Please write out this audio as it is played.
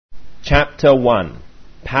Chapter 1.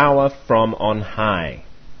 Power from on High.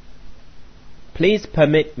 Please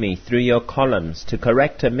permit me, through your columns, to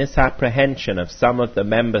correct a misapprehension of some of the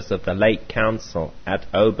members of the late council at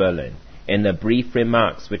Oberlin in the brief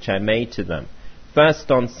remarks which I made to them,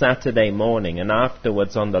 first on Saturday morning and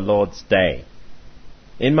afterwards on the Lord's Day.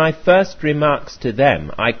 In my first remarks to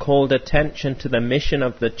them, I called attention to the mission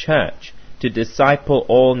of the Church to disciple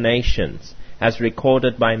all nations, as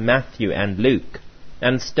recorded by Matthew and Luke,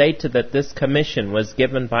 and stated that this commission was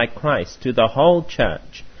given by Christ to the whole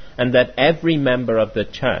Church, and that every member of the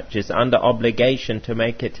Church is under obligation to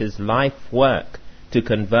make it his life work to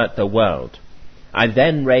convert the world. I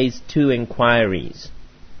then raised two inquiries.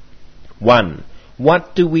 1.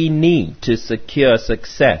 What do we need to secure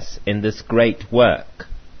success in this great work?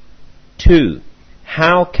 2.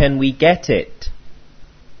 How can we get it?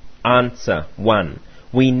 Answer. 1.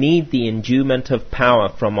 We need the endowment of power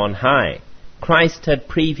from on high. Christ had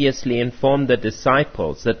previously informed the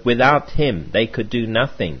disciples that without him they could do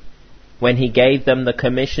nothing. When he gave them the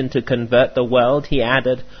commission to convert the world, he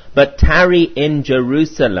added, "But tarry in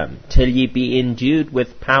Jerusalem till ye be endued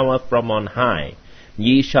with power from on high.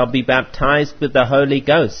 Ye shall be baptized with the Holy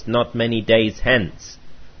Ghost not many days hence.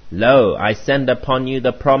 Lo, I send upon you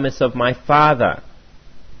the promise of my Father."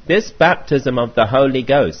 This baptism of the Holy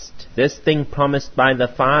Ghost, this thing promised by the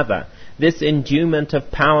Father, this endowment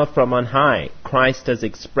of power from on high, Christ has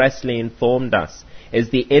expressly informed us, is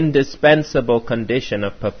the indispensable condition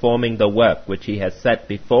of performing the work which he has set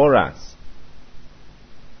before us.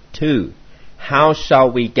 2. How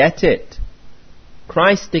shall we get it?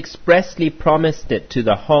 Christ expressly promised it to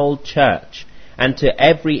the whole Church, and to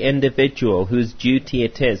every individual whose duty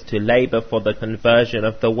it is to labor for the conversion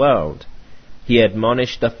of the world. He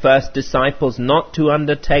admonished the first disciples not to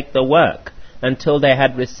undertake the work until they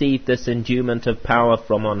had received this endowment of power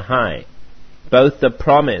from on high. Both the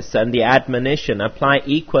promise and the admonition apply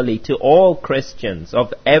equally to all Christians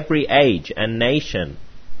of every age and nation.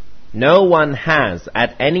 No one has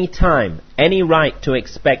at any time any right to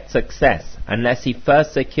expect success unless he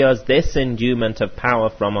first secures this endowment of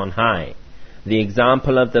power from on high. The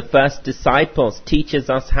example of the first disciples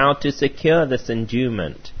teaches us how to secure this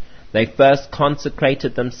endowment. They first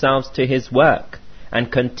consecrated themselves to his work, and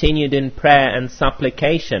continued in prayer and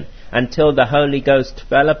supplication until the Holy Ghost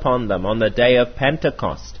fell upon them on the day of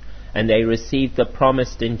Pentecost, and they received the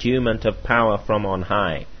promised endowment of power from on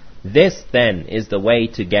high. This, then, is the way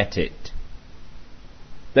to get it.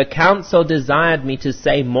 The council desired me to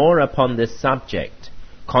say more upon this subject.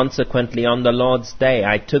 Consequently, on the Lord's Day,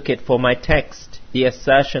 I took it for my text, the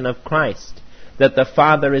assertion of Christ, that the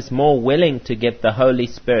Father is more willing to give the Holy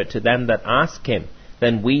Spirit to them that ask him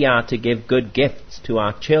than we are to give good gifts to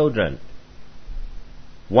our children.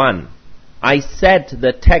 1. I said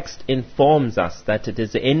the text informs us that it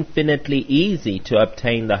is infinitely easy to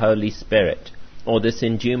obtain the Holy Spirit, or this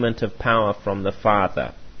endowment of power from the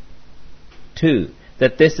Father. 2.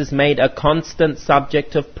 That this is made a constant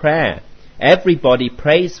subject of prayer. Everybody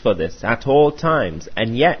prays for this at all times,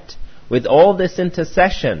 and yet, with all this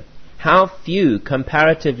intercession, how few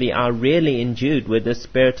comparatively are really endued with the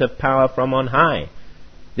Spirit of power from on high.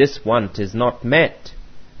 This want is not met.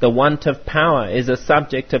 The want of power is a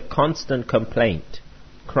subject of constant complaint.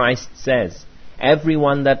 Christ says,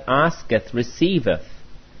 "Everyone that asketh receiveth."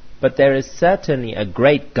 But there is certainly a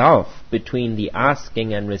great gulf between the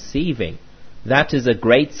asking and receiving. That is a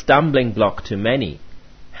great stumbling block to many.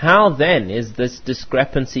 How then is this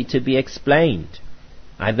discrepancy to be explained?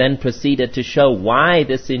 I then proceeded to show why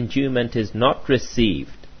this endowment is not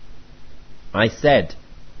received. I said,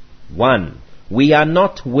 1. We are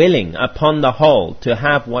not willing, upon the whole, to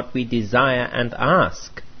have what we desire and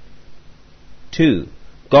ask. 2.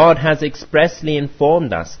 God has expressly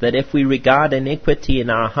informed us that if we regard iniquity in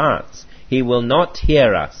our hearts, he will not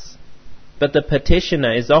hear us. But the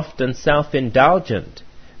petitioner is often self-indulgent.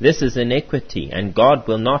 This is iniquity, and God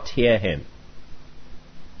will not hear him.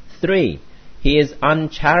 3. He is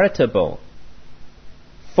uncharitable.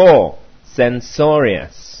 4.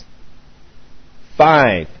 Censorious.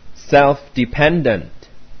 5. Self-dependent.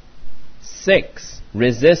 6.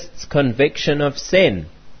 Resists conviction of sin.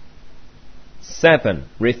 7.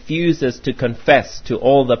 Refuses to confess to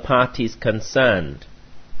all the parties concerned.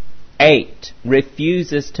 8.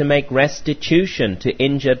 Refuses to make restitution to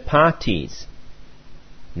injured parties.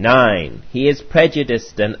 9. He is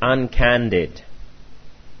prejudiced and uncandid.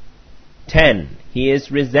 10. He is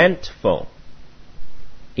resentful.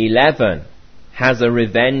 11. Has a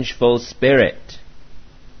revengeful spirit.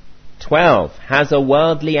 12. Has a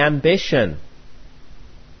worldly ambition.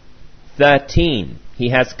 13. He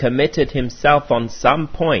has committed himself on some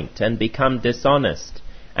point and become dishonest,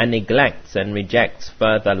 and neglects and rejects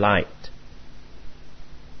further light.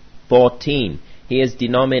 14. He is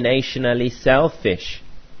denominationally selfish.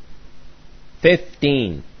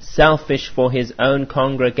 15. Selfish for his own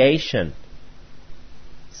congregation.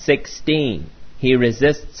 16. He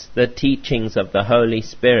resists the teachings of the Holy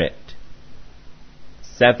Spirit.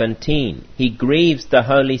 17. He grieves the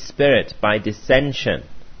Holy Spirit by dissension.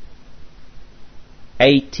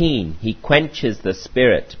 18. He quenches the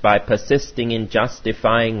Spirit by persisting in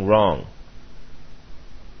justifying wrong.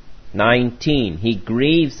 19. He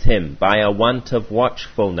grieves him by a want of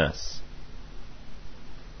watchfulness.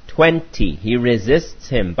 20. He resists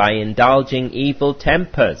him by indulging evil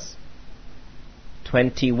tempers.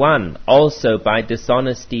 21. Also by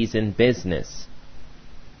dishonesties in business.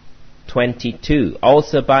 22.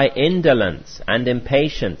 Also by indolence and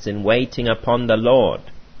impatience in waiting upon the Lord.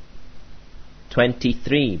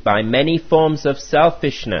 23. By many forms of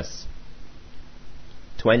selfishness.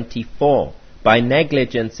 24. By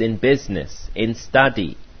negligence in business, in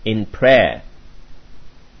study, in prayer.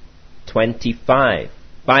 25.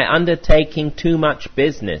 By undertaking too much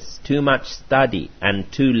business, too much study,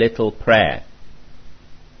 and too little prayer.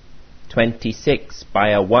 26.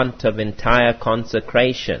 By a want of entire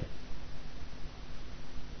consecration.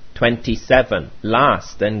 27.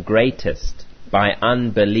 Last and greatest, by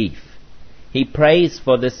unbelief. He prays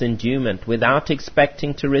for this endowment without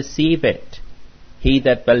expecting to receive it. He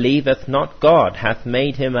that believeth not God hath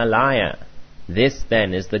made him a liar. This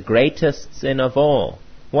then is the greatest sin of all.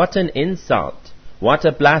 What an insult! What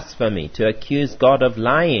a blasphemy to accuse God of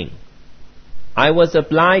lying! I was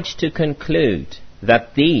obliged to conclude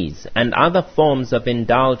that these and other forms of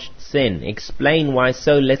indulged sin explain why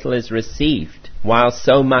so little is received, while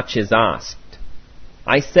so much is asked.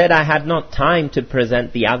 I said I had not time to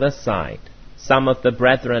present the other side. Some of the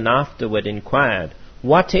brethren afterward inquired,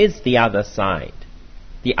 "What is the other side?"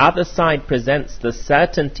 The other side presents the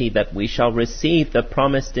certainty that we shall receive the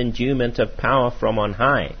promised endowment of power from on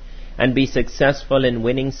high, and be successful in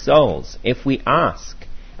winning souls, if we ask,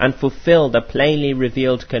 and fulfill the plainly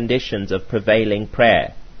revealed conditions of prevailing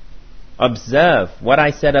prayer. Observe, what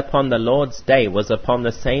I said upon the Lord's Day was upon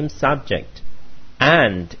the same subject,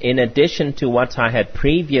 and, in addition to what I had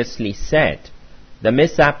previously said, the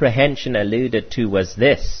misapprehension alluded to was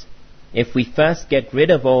this: if we first get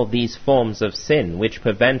rid of all these forms of sin which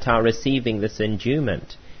prevent our receiving this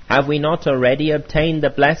endowment, have we not already obtained the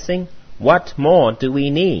blessing? What more do we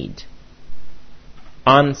need?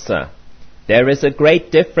 Answer: there is a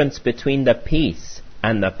great difference between the peace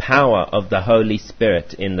and the power of the Holy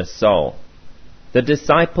Spirit in the soul. The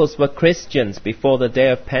disciples were Christians before the day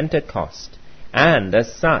of Pentecost, and,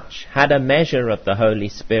 as such, had a measure of the Holy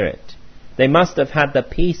Spirit. They must have had the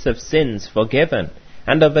peace of sins forgiven,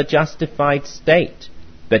 and of a justified state,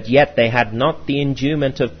 but yet they had not the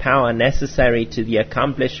endowment of power necessary to the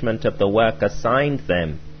accomplishment of the work assigned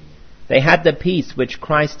them. They had the peace which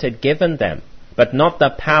Christ had given them, but not the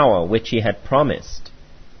power which he had promised.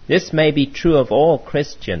 This may be true of all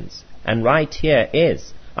Christians, and right here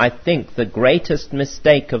is, I think, the greatest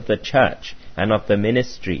mistake of the church and of the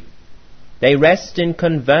ministry. They rest in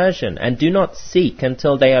conversion and do not seek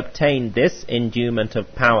until they obtain this endowment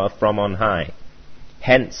of power from on high.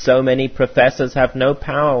 Hence so many professors have no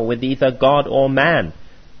power with either God or man.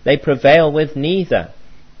 They prevail with neither.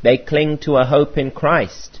 They cling to a hope in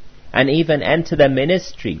Christ, and even enter the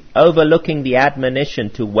ministry, overlooking the admonition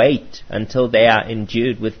to wait until they are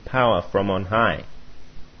endued with power from on high.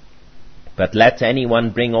 But let anyone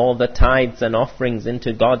bring all the tithes and offerings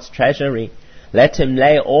into God's treasury. Let him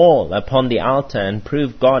lay all upon the altar and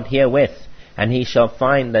prove God herewith, and he shall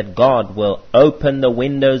find that God will open the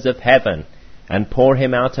windows of heaven and pour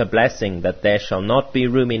him out a blessing that there shall not be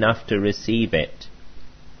room enough to receive it.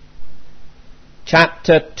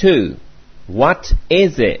 Chapter 2. What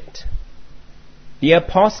is it? The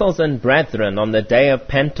apostles and brethren on the day of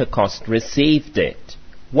Pentecost received it.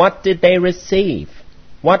 What did they receive?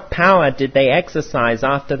 What power did they exercise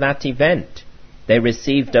after that event? They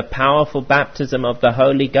received a powerful baptism of the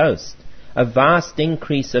Holy Ghost, a vast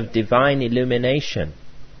increase of divine illumination.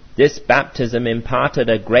 This baptism imparted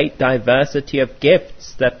a great diversity of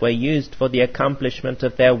gifts that were used for the accomplishment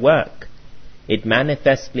of their work. It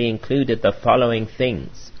manifestly included the following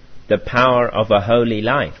things: the power of a holy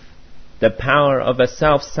life, the power of a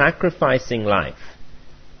self-sacrificing life.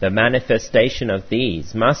 The manifestation of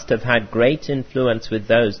these must have had great influence with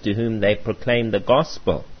those to whom they proclaimed the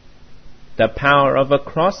gospel. The power of a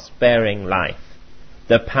cross-bearing life,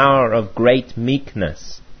 the power of great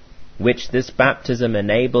meekness, which this baptism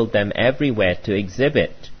enabled them everywhere to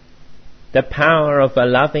exhibit, the power of a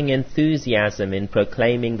loving enthusiasm in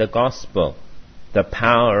proclaiming the gospel, the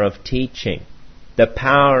power of teaching, the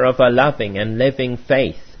power of a loving and living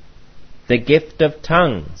faith, the gift of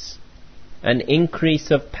tongues, an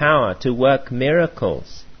increase of power to work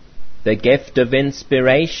miracles, the gift of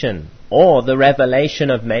inspiration, or the revelation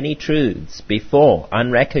of many truths before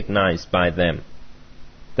unrecognized by them,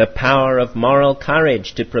 the power of moral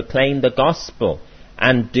courage to proclaim the gospel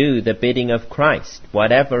and do the bidding of Christ,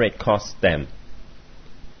 whatever it cost them.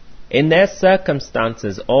 In their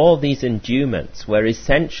circumstances, all these endowments were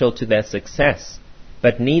essential to their success,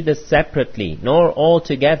 but neither separately nor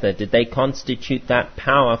altogether did they constitute that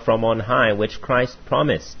power from on high which Christ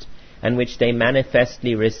promised, and which they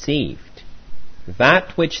manifestly received.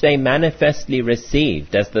 That which they manifestly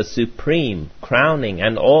received as the supreme, crowning,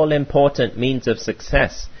 and all-important means of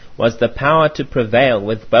success was the power to prevail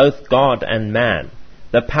with both God and man,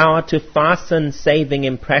 the power to fasten saving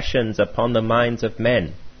impressions upon the minds of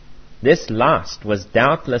men. This last was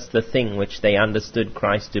doubtless the thing which they understood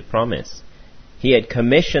Christ to promise. He had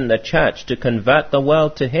commissioned the church to convert the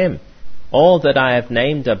world to Him. All that I have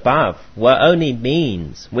named above were only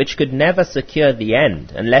means which could never secure the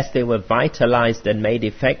end unless they were vitalized and made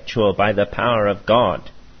effectual by the power of God.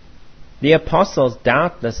 The apostles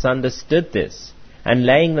doubtless understood this, and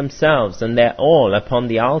laying themselves and their all upon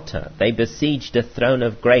the altar, they besieged a throne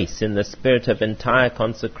of grace in the spirit of entire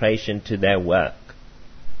consecration to their work.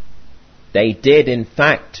 They did, in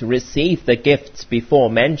fact, receive the gifts before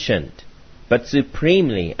mentioned, but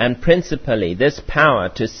supremely and principally this power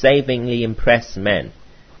to savingly impress men.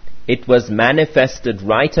 It was manifested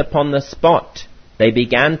right upon the spot. They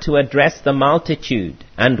began to address the multitude,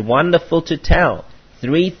 and wonderful to tell,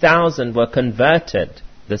 3,000 were converted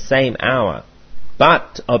the same hour.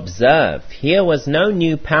 But, observe, here was no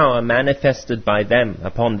new power manifested by them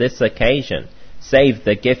upon this occasion, save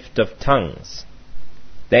the gift of tongues.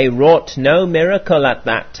 They wrought no miracle at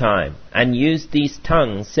that time, and used these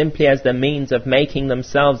tongues simply as the means of making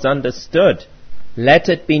themselves understood. Let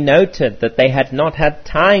it be noted that they had not had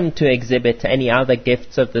time to exhibit any other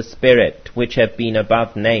gifts of the Spirit which have been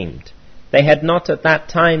above named. They had not at that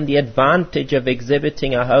time the advantage of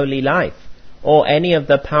exhibiting a holy life, or any of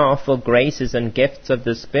the powerful graces and gifts of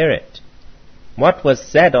the Spirit. What was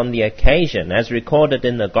said on the occasion, as recorded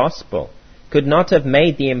in the Gospel, could not have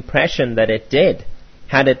made the impression that it did,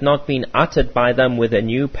 had it not been uttered by them with a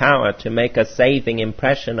new power to make a saving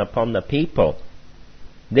impression upon the people.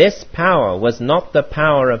 This power was not the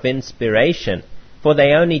power of inspiration, for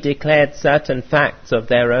they only declared certain facts of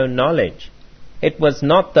their own knowledge. It was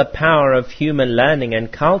not the power of human learning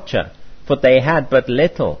and culture, for they had but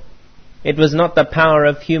little. It was not the power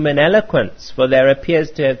of human eloquence, for there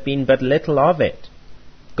appears to have been but little of it.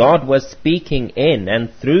 God was speaking in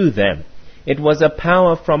and through them. It was a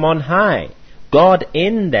power from on high, God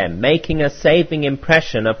in them, making a saving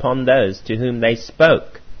impression upon those to whom they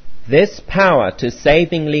spoke. This power to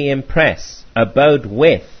savingly impress abode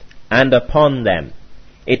with and upon them.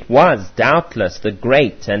 It was doubtless the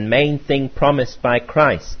great and main thing promised by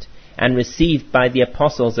Christ and received by the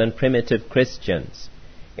apostles and primitive Christians.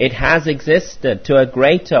 It has existed to a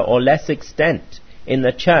greater or less extent in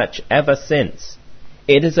the church ever since.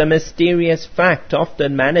 It is a mysterious fact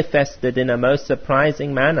often manifested in a most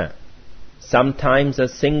surprising manner. Sometimes a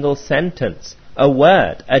single sentence, a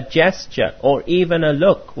word, a gesture, or even a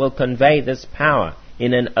look will convey this power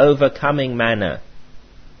in an overcoming manner.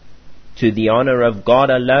 To the honor of God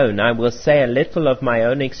alone, I will say a little of my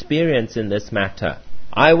own experience in this matter.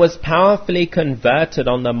 I was powerfully converted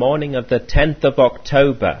on the morning of the 10th of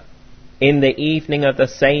October. In the evening of the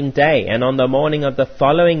same day, and on the morning of the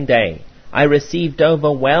following day, I received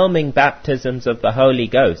overwhelming baptisms of the Holy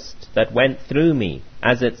Ghost that went through me,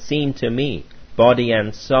 as it seemed to me, body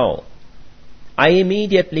and soul. I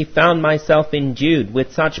immediately found myself endued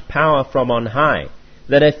with such power from on high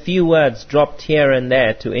that a few words dropped here and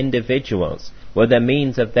there to individuals were the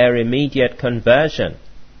means of their immediate conversion.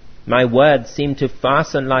 My words seemed to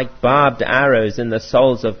fasten like barbed arrows in the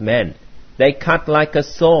souls of men. They cut like a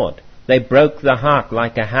sword. They broke the heart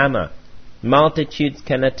like a hammer. Multitudes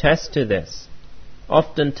can attest to this.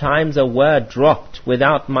 Oftentimes a word dropped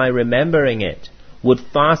without my remembering it would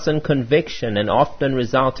fasten conviction and often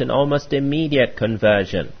result in almost immediate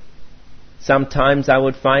conversion. Sometimes I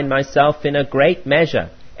would find myself in a great measure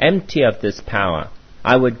empty of this power.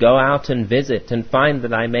 I would go out and visit and find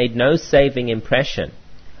that I made no saving impression.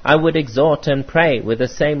 I would exhort and pray with the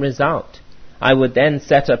same result. I would then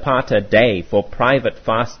set apart a day for private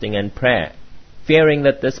fasting and prayer, fearing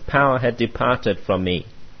that this power had departed from me,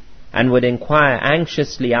 and would inquire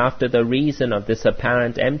anxiously after the reason of this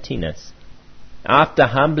apparent emptiness. After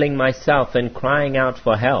humbling myself and crying out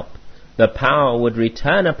for help, the power would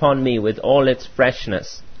return upon me with all its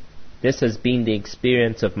freshness. This has been the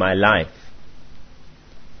experience of my life.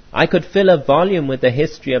 I could fill a volume with the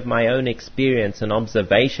history of my own experience and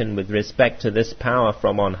observation with respect to this power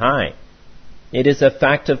from on high. It is a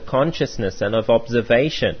fact of consciousness and of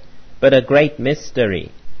observation, but a great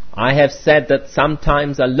mystery. I have said that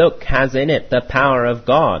sometimes a look has in it the power of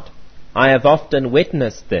God. I have often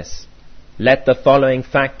witnessed this. Let the following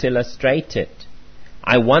fact illustrate it.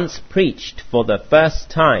 I once preached for the first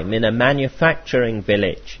time in a manufacturing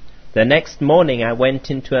village. The next morning I went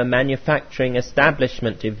into a manufacturing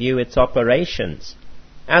establishment to view its operations.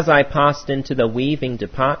 As I passed into the weaving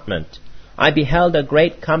department, I beheld a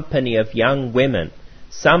great company of young women,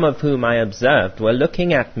 some of whom I observed were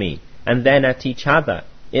looking at me and then at each other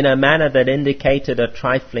in a manner that indicated a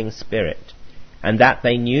trifling spirit, and that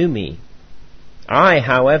they knew me. I,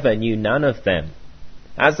 however, knew none of them.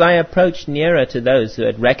 As I approached nearer to those who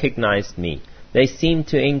had recognized me, they seemed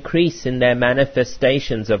to increase in their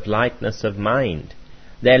manifestations of lightness of mind.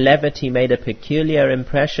 Their levity made a peculiar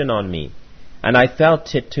impression on me, and I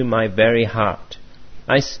felt it to my very heart.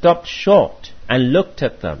 I stopped short and looked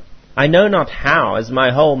at them. I know not how, as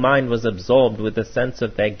my whole mind was absorbed with the sense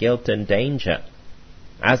of their guilt and danger.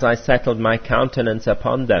 As I settled my countenance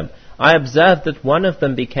upon them, I observed that one of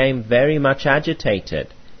them became very much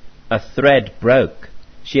agitated. A thread broke.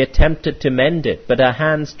 She attempted to mend it, but her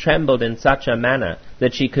hands trembled in such a manner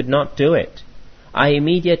that she could not do it. I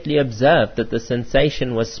immediately observed that the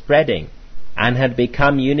sensation was spreading, and had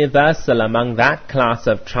become universal among that class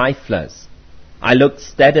of triflers. I looked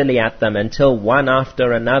steadily at them until one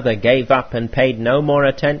after another gave up and paid no more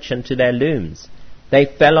attention to their looms. They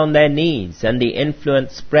fell on their knees, and the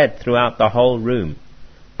influence spread throughout the whole room.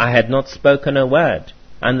 I had not spoken a word,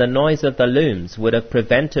 and the noise of the looms would have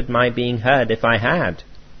prevented my being heard if I had.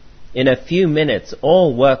 In a few minutes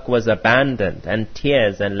all work was abandoned, and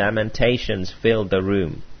tears and lamentations filled the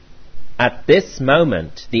room. At this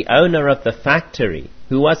moment the owner of the factory,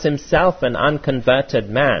 who was himself an unconverted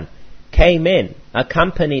man, came in,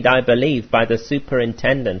 accompanied, I believe, by the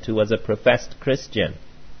superintendent, who was a professed Christian.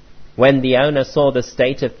 When the owner saw the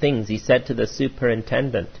state of things, he said to the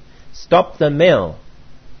superintendent, "Stop the mill."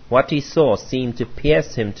 What he saw seemed to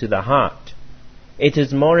pierce him to the heart. "It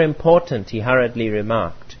is more important," he hurriedly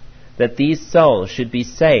remarked, "that these souls should be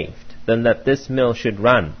saved than that this mill should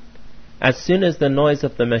run." As soon as the noise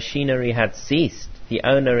of the machinery had ceased, the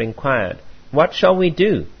owner inquired, "What shall we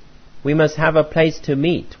do? We must have a place to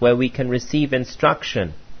meet where we can receive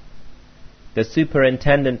instruction." The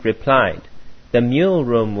superintendent replied, "The mule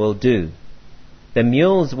room will do." The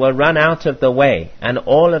mules were run out of the way, and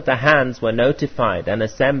all of the hands were notified and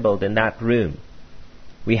assembled in that room.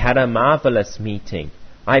 We had a marvelous meeting.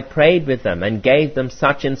 I prayed with them and gave them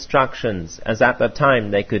such instructions as at the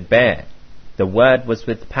time they could bear. The word was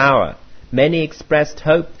with power. Many expressed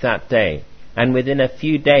hope that day, and within a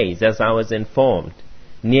few days, as I was informed,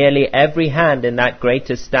 nearly every hand in that great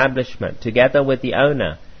establishment, together with the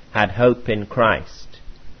owner, had hope in Christ.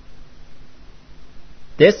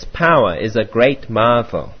 This power is a great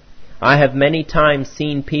marvel. I have many times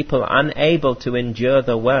seen people unable to endure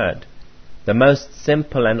the word. The most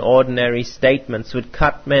simple and ordinary statements would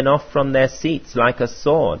cut men off from their seats like a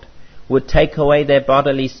sword, would take away their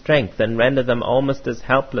bodily strength and render them almost as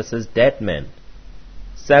helpless as dead men.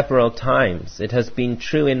 Several times it has been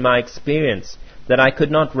true in my experience that I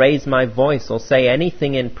could not raise my voice or say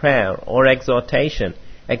anything in prayer or exhortation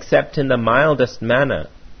except in the mildest manner,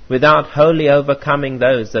 without wholly overcoming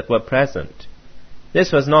those that were present.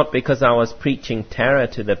 This was not because I was preaching terror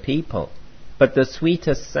to the people, but the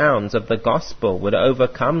sweetest sounds of the gospel would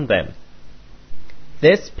overcome them.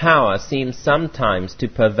 This power seems sometimes to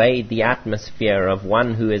pervade the atmosphere of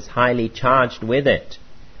one who is highly charged with it.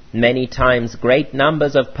 Many times great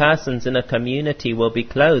numbers of persons in a community will be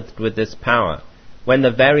clothed with this power, when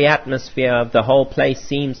the very atmosphere of the whole place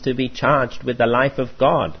seems to be charged with the life of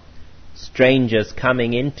God. Strangers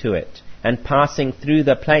coming into it and passing through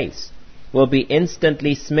the place will be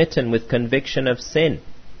instantly smitten with conviction of sin,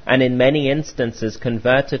 and in many instances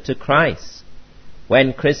converted to Christ.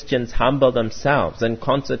 When Christians humble themselves and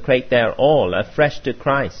consecrate their all afresh to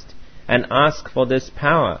Christ and ask for this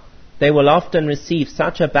power, they will often receive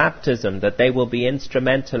such a baptism that they will be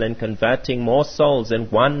instrumental in converting more souls in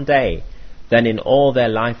one day than in all their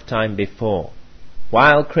lifetime before.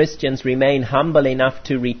 While Christians remain humble enough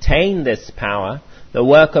to retain this power, the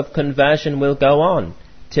work of conversion will go on,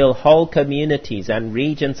 till whole communities and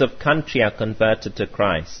regions of country are converted to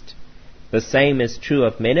Christ. The same is true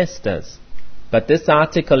of ministers. But this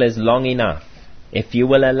article is long enough. If you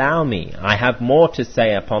will allow me, I have more to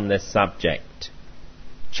say upon this subject.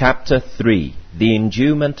 Chapter 3. The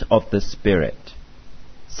Endowment of the Spirit.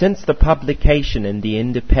 Since the publication in the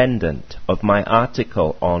Independent of my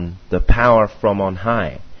article on the power from on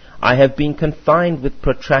high, I have been confined with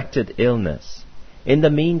protracted illness. In the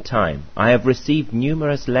meantime, I have received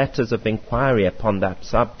numerous letters of inquiry upon that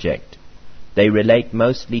subject. They relate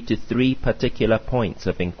mostly to 3 particular points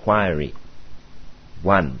of inquiry.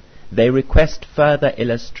 1. They request further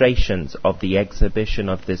illustrations of the exhibition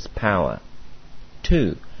of this power.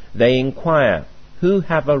 2. They inquire who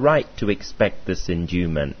have a right to expect this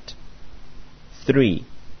endowment. 3.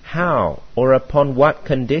 How or upon what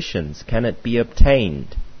conditions can it be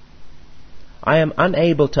obtained? I am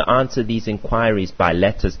unable to answer these inquiries by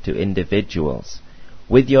letters to individuals.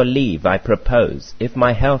 With your leave, I propose, if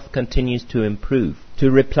my health continues to improve,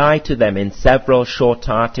 to reply to them in several short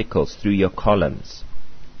articles through your columns.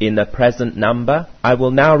 In the present number, I will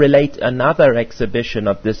now relate another exhibition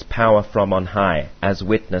of this power from on high, as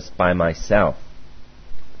witnessed by myself.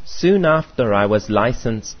 Soon after I was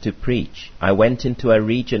licensed to preach, I went into a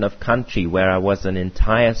region of country where I was an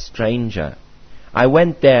entire stranger. I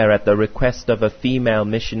went there at the request of a female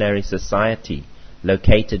missionary society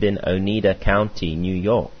located in Oneida County, New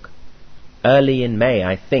York. Early in May,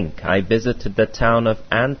 I visited the town of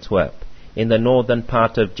Antwerp in the northern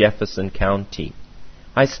part of Jefferson County.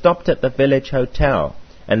 I stopped at the village hotel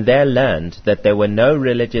and there learned that there were no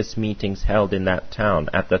religious meetings held in that town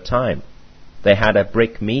at the time. They had a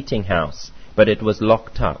brick meeting house, but it was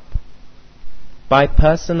locked up. By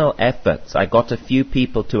personal efforts, I got a few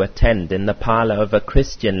people to attend in the parlor of a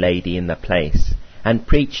Christian lady in the place and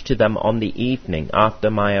preached to them on the evening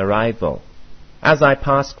after my arrival. As I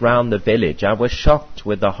passed round the village, I was shocked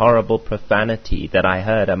with the horrible profanity that I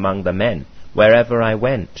heard among the men wherever I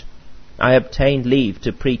went. I obtained leave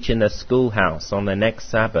to preach in the schoolhouse on the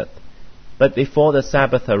next Sabbath, but before the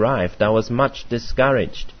Sabbath arrived I was much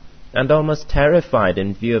discouraged and almost terrified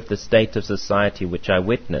in view of the state of society which I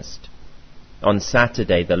witnessed. On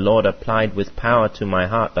Saturday the Lord applied with power to my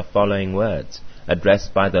heart the following words,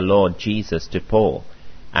 addressed by the Lord Jesus to Paul,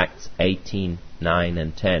 Acts 18:9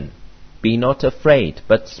 and 10. Be not afraid,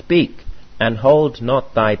 but speak, and hold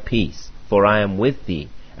not thy peace, for I am with thee,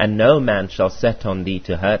 and no man shall set on thee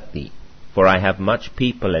to hurt thee, for I have much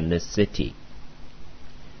people in this city.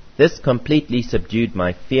 This completely subdued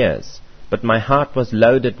my fears, but my heart was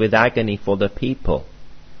loaded with agony for the people.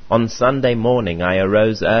 On Sunday morning I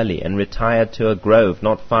arose early and retired to a grove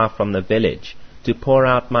not far from the village to pour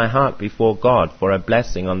out my heart before God for a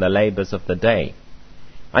blessing on the labors of the day.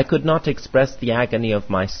 I could not express the agony of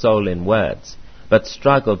my soul in words, but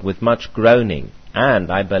struggled with much groaning and,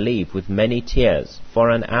 I believe, with many tears for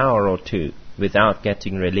an hour or 2 without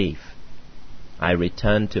getting relief. I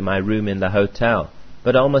returned to my room in the hotel,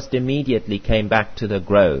 but almost immediately came back to the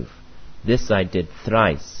grove. This I did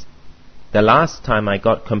thrice. The last time I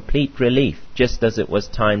got complete relief just as it was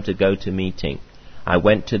time to go to meeting. I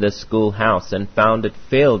went to the schoolhouse and found it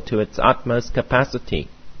filled to its utmost capacity.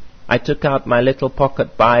 I took out my little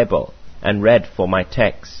pocket Bible and read for my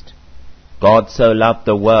text. God so loved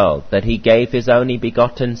the world that he gave his only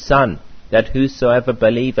begotten Son, that whosoever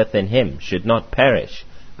believeth in him should not perish,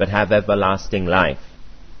 but have everlasting life.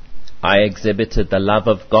 I exhibited the love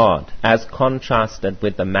of God as contrasted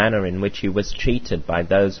with the manner in which he was treated by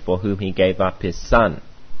those for whom he gave up his Son.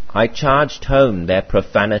 I charged home their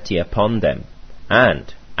profanity upon them,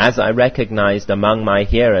 and, as I recognized among my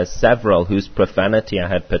hearers several whose profanity I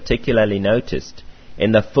had particularly noticed,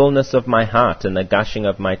 in the fullness of my heart and the gushing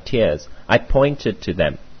of my tears, I pointed to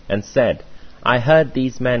them and said, I heard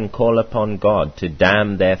these men call upon God to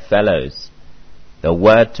damn their fellows. The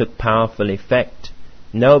word took powerful effect.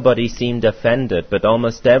 Nobody seemed offended, but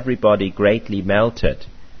almost everybody greatly melted.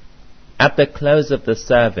 At the close of the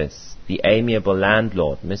service, the amiable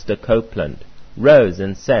landlord, Mr. Copeland, rose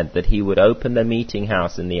and said that he would open the meeting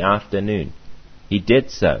house in the afternoon. He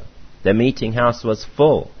did so. The meeting house was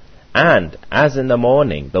full, and, as in the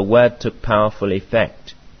morning, the word took powerful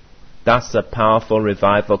effect. Thus a powerful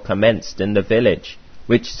revival commenced in the village,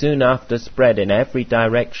 which soon after spread in every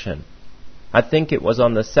direction. I think it was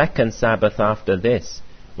on the 2nd Sabbath after this,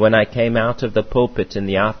 when I came out of the pulpit in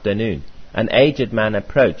the afternoon, an aged man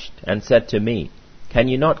approached and said to me, Can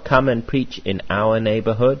you not come and preach in our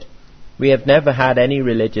neighborhood? We have never had any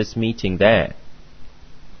religious meeting there.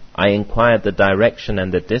 I inquired the direction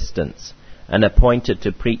and the distance, and appointed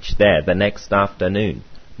to preach there the next afternoon,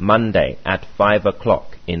 Monday at 5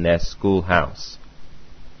 o'clock in their schoolhouse.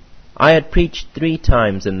 I had preached 3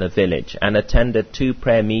 times in the village and attended 2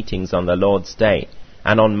 prayer meetings on the Lord's Day,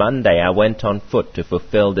 and on Monday I went on foot to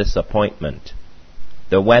fulfill this appointment.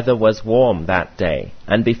 The weather was warm that day,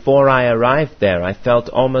 and before I arrived there I felt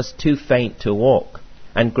almost too faint to walk,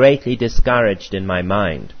 and greatly discouraged in my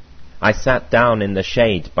mind. I sat down in the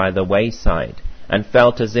shade by the wayside, and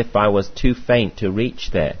felt as if I was too faint to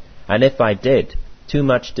reach there, and if I did, too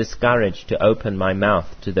much discouraged to open my mouth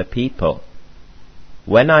to the people.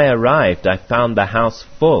 When I arrived, I found the house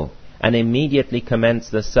full, and immediately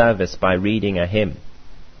commenced the service by reading a hymn.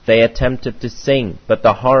 They attempted to sing, but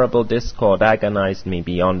the horrible discord agonized me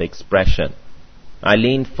beyond expression. I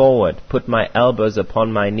leaned forward, put my elbows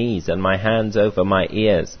upon my knees and my hands over my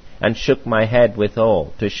ears, and shook my head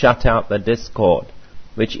withal to shut out the discord,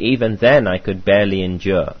 which even then I could barely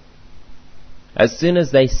endure. As soon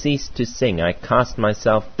as they ceased to sing, I cast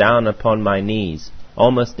myself down upon my knees,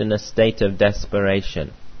 almost in a state of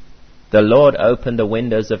desperation. The Lord opened the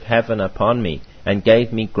windows of heaven upon me, and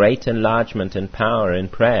gave me great enlargement and power in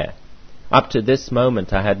prayer. Up to this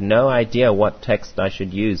moment I had no idea what text I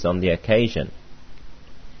should use on the occasion.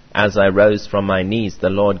 As I rose from my knees, the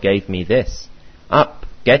Lord gave me this: "Up,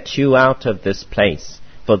 get you out of this place,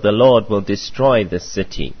 for the Lord will destroy this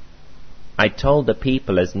city." I told the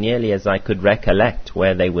people as nearly as I could recollect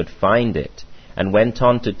where they would find it, and went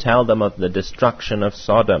on to tell them of the destruction of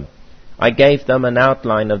Sodom. I gave them an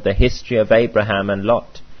outline of the history of Abraham and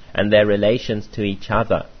Lot, and their relations to each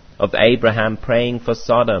other, of Abraham praying for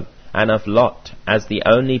Sodom, and of Lot as the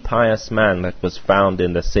only pious man that was found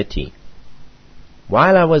in the city.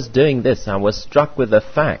 While I was doing this, I was struck with the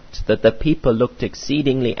fact that the people looked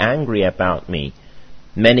exceedingly angry about me.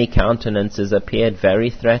 Many countenances appeared very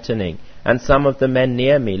threatening, and some of the men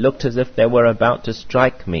near me looked as if they were about to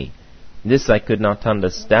strike me. This I could not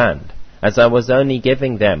understand, as I was only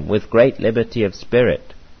giving them, with great liberty of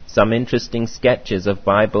spirit, some interesting sketches of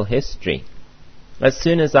Bible history. As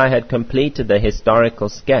soon as I had completed the historical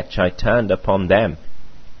sketch, I turned upon them,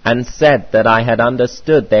 and said that I had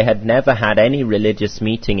understood they had never had any religious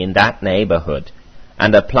meeting in that neighborhood,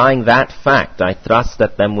 and applying that fact, I thrust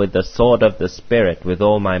at them with the sword of the Spirit with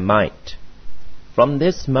all my might. From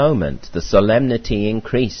this moment the solemnity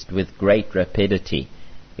increased with great rapidity.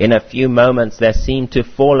 In a few moments there seemed to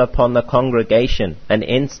fall upon the congregation an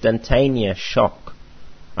instantaneous shock.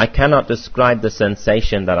 I cannot describe the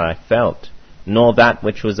sensation that I felt, nor that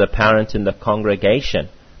which was apparent in the congregation,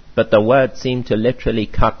 but the word seemed to literally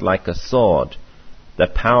cut like a sword. The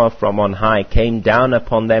power from on high came down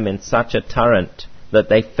upon them in such a torrent that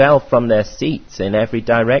they fell from their seats in every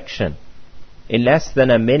direction. In less than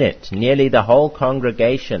a minute, nearly the whole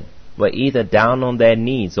congregation were either down on their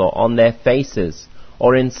knees or on their faces,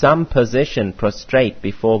 or in some position prostrate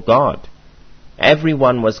before God.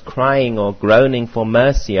 Everyone was crying or groaning for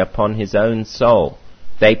mercy upon his own soul.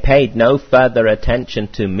 They paid no further attention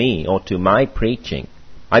to me or to my preaching.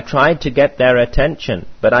 I tried to get their attention,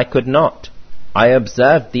 but I could not. I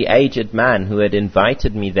observed the aged man who had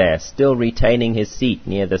invited me there still retaining his seat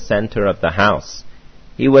near the center of the house.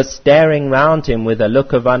 He was staring round him with a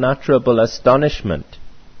look of unutterable astonishment.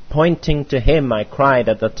 Pointing to him, I cried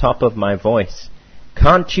at the top of my voice,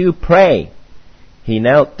 "Can't you pray?" He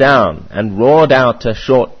knelt down and roared out a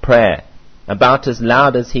short prayer, about as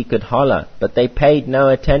loud as he could holler, but they paid no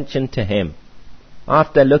attention to him.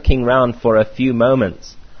 After looking round for a few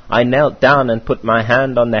moments, I knelt down and put my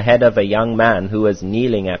hand on the head of a young man who was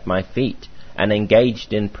kneeling at my feet and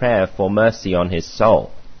engaged in prayer for mercy on his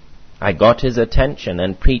soul. I got his attention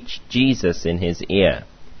and preached Jesus in his ear.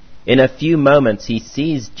 In a few moments he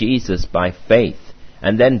seized Jesus by faith,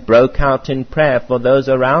 and then broke out in prayer for those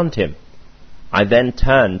around him. I then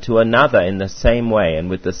turned to another in the same way and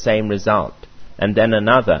with the same result, and then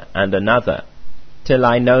another and another, till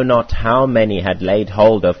I know not how many had laid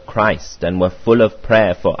hold of Christ and were full of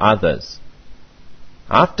prayer for others.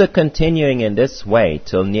 After continuing in this way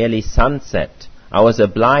till nearly sunset, I was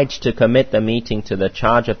obliged to commit the meeting to the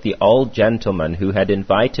charge of the old gentleman who had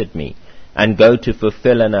invited me, and go to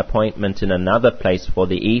fulfill an appointment in another place for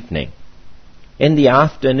the evening. In the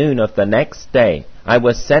afternoon of the next day, I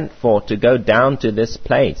was sent for to go down to this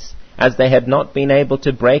place, as they had not been able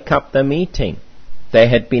to break up the meeting. They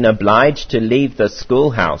had been obliged to leave the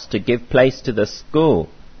schoolhouse to give place to the school,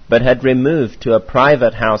 but had removed to a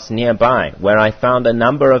private house nearby, where I found a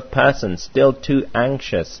number of persons still too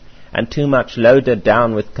anxious and too much loaded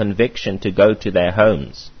down with conviction to go to their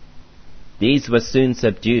homes. These were soon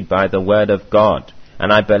subdued by the word of God,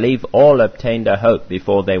 and I believe all obtained a hope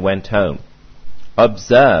before they went home.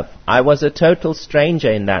 Observe, I was a total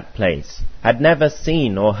stranger in that place, had never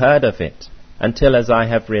seen or heard of it, until as I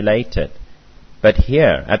have related. But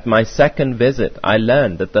here, at my second visit, I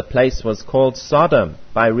learned that the place was called Sodom,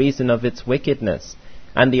 by reason of its wickedness,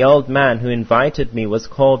 and the old man who invited me was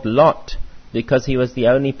called Lot, because he was the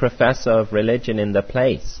only professor of religion in the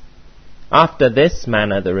place. After this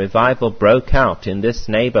manner the revival broke out in this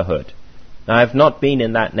neighborhood. I have not been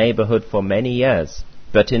in that neighborhood for many years,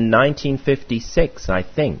 but in 1956, I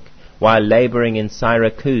think, while laboring in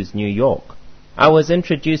Syracuse, New York, I was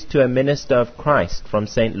introduced to a minister of Christ from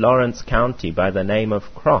St. Lawrence County by the name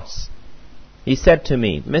of Cross. He said to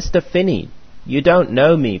me, "Mr. Finney, you don't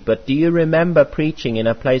know me, but do you remember preaching in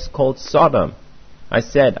a place called Sodom?" I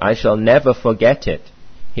said, "I shall never forget it."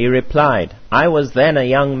 He replied, "I was then a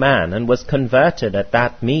young man and was converted at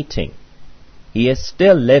that meeting." He is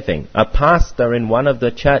still living, a pastor in one of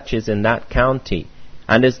the churches in that county,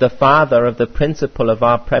 and is the father of the principal of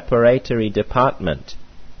our preparatory department.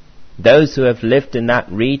 Those who have lived in that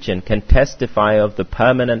region can testify of the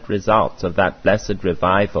permanent results of that blessed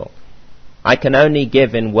revival. I can only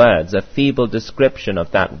give in words a feeble description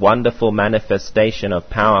of that wonderful manifestation of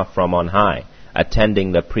power from on high,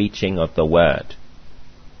 attending the preaching of the Word.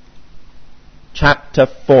 Chapter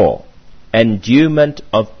 4. Endowment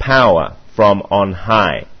of Power from on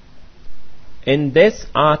High. In this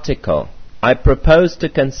article, I propose to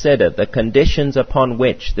consider the conditions upon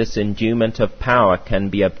which this endowment of power can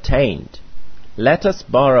be obtained. Let us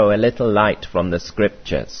borrow a little light from the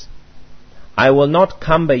Scriptures. I will not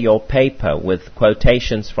cumber your paper with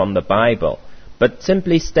quotations from the Bible, but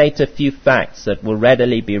simply state a few facts that will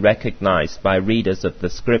readily be recognized by readers of the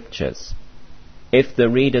Scriptures. If the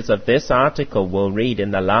readers of this article will read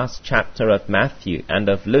in the last chapter of Matthew and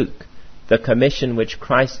of Luke the commission which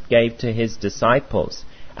Christ gave to his disciples,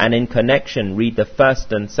 and in connection read the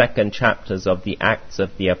first and second chapters of the Acts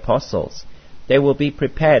of the Apostles, they will be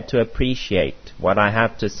prepared to appreciate what I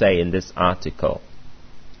have to say in this article.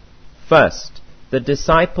 First, the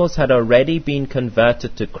disciples had already been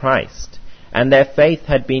converted to Christ, and their faith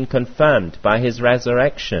had been confirmed by his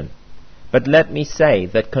resurrection. But let me say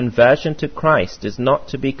that conversion to Christ is not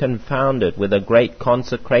to be confounded with a great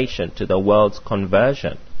consecration to the world's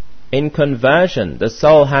conversion. In conversion, the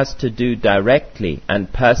soul has to do directly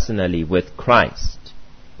and personally with Christ.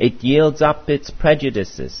 It yields up its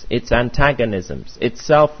prejudices, its antagonisms, its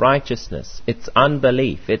self-righteousness, its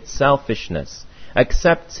unbelief, its selfishness,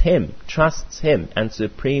 accepts him, trusts him, and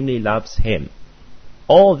supremely loves him.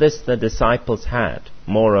 All this the disciples had,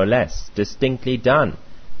 more or less, distinctly done.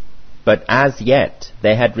 But as yet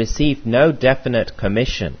they had received no definite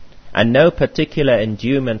commission, and no particular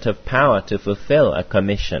endowment of power to fulfill a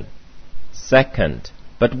commission. Second,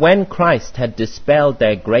 but when Christ had dispelled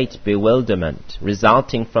their great bewilderment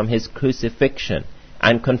resulting from his crucifixion,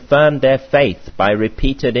 and confirmed their faith by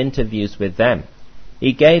repeated interviews with them,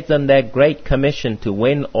 he gave them their great commission to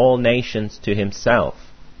win all nations to himself.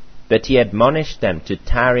 But he admonished them to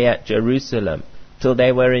tarry at Jerusalem till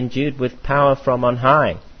they were endued with power from on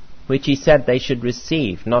high, which he said they should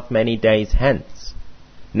receive not many days hence.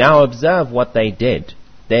 Now observe what they did.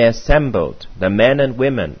 They assembled, the men and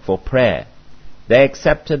women, for prayer. They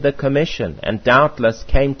accepted the commission, and doubtless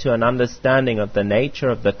came to an understanding of the nature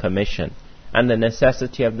of the commission, and the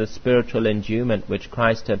necessity of the spiritual endowment which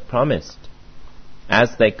Christ had promised.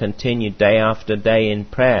 As they continued day after day in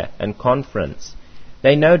prayer and conference,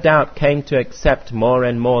 they no doubt came to accept more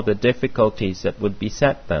and more the difficulties that would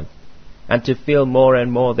beset them, and to feel more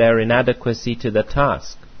and more their inadequacy to the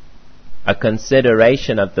task. A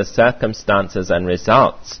consideration of the circumstances and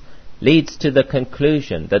results leads to the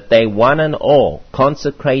conclusion that they one and all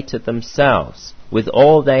consecrated themselves with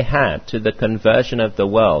all they had to the conversion of the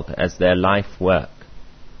world as their life work.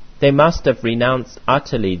 They must have renounced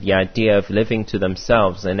utterly the idea of living to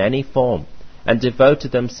themselves in any form, and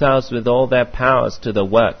devoted themselves with all their powers to the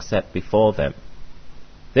work set before them.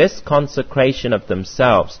 This consecration of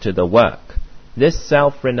themselves to the work, this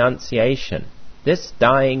self-renunciation, this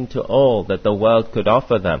dying to all that the world could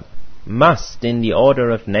offer them, must, in the order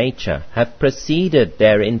of nature, have preceded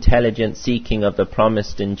their intelligent seeking of the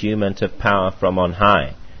promised endowment of power from on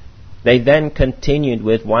high. They then continued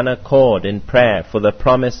with one accord in prayer for the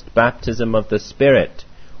promised baptism of the Spirit,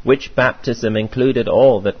 which baptism included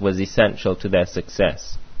all that was essential to their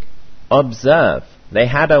success. Observe, they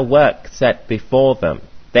had a work set before them.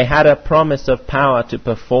 They had a promise of power to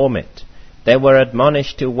perform it. They were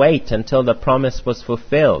admonished to wait until the promise was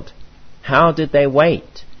fulfilled. How did they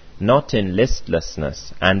wait? Not in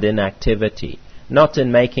listlessness and inactivity, not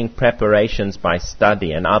in making preparations by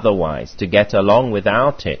study and otherwise to get along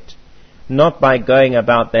without it, not by going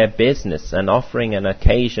about their business and offering an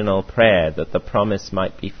occasional prayer that the promise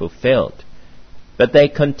might be fulfilled, but they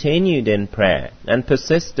continued in prayer and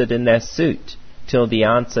persisted in their suit till the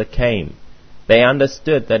answer came. They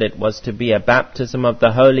understood that it was to be a baptism of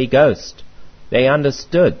the Holy Ghost. They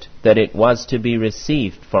understood that it was to be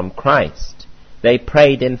received from Christ. They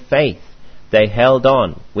prayed in faith. They held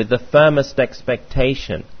on with the firmest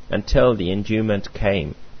expectation until the endowment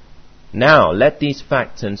came. Now let these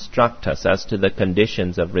facts instruct us as to the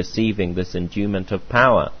conditions of receiving this endowment of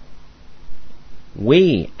power.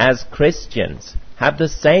 We, as Christians, have the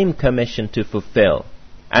same commission to fulfill.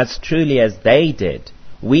 As truly as they did,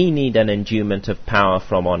 we need an endowment of power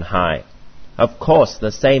from on high. Of course,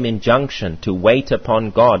 the same injunction to wait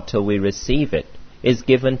upon God till we receive it is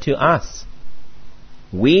given to us.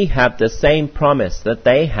 We have the same promise that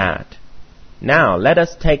they had. Now let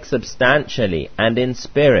us take substantially and in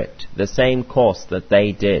spirit the same course that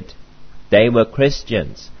they did. They were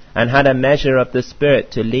Christians and had a measure of the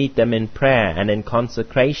Spirit to lead them in prayer and in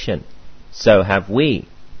consecration. So have we.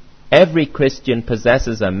 Every Christian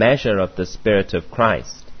possesses a measure of the Spirit of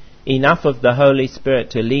Christ, enough of the Holy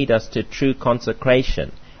Spirit to lead us to true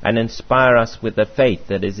consecration and inspire us with the faith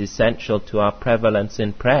that is essential to our prevalence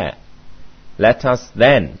in prayer. Let us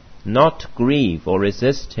then not grieve or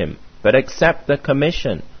resist him, but accept the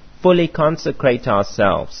commission, fully consecrate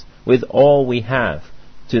ourselves with all we have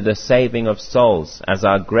to the saving of souls as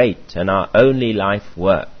our great and our only life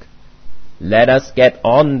work. Let us get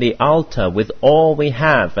on the altar with all we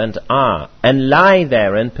have and are, and lie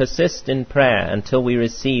there and persist in prayer until we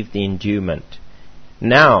receive the endowment.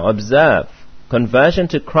 Now observe, conversion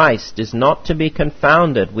to Christ is not to be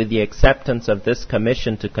confounded with the acceptance of this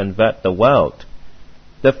commission to convert the world.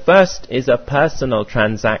 The first is a personal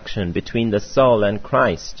transaction between the soul and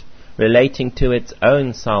Christ, relating to its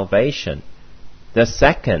own salvation. The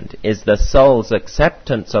second is the soul's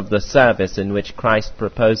acceptance of the service in which Christ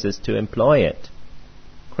proposes to employ it.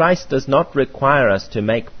 Christ does not require us to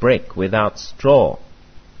make brick without straw.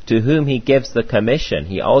 To whom he gives the commission,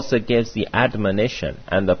 he also gives the admonition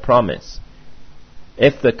and the promise.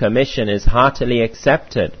 If the commission is heartily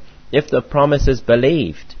accepted, if the promise is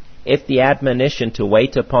believed, if the admonition to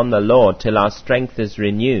wait upon the Lord till our strength is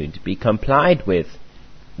renewed be complied with,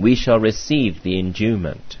 we shall receive the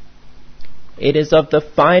endowment. It is of the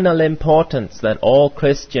final importance that all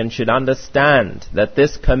Christians should understand that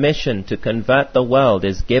this commission to convert the world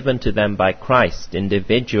is given to them by Christ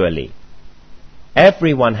individually.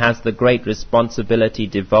 Everyone has the great responsibility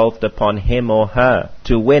devolved upon him or her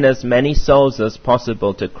to win as many souls as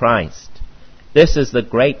possible to Christ. This is the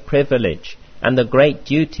great privilege and the great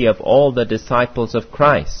duty of all the disciples of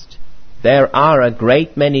Christ. There are a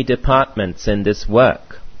great many departments in this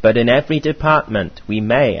work, but in every department we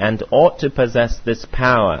may and ought to possess this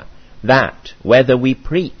power, that, whether we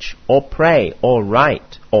preach, or pray, or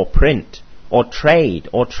write, or print, or trade,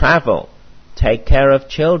 or travel, take care of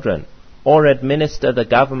children, or administer the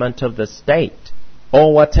government of the state,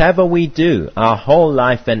 or whatever we do, our whole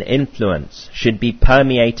life and influence should be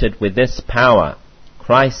permeated with this power.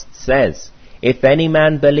 Christ says, "If any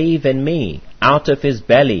man believe in me, out of his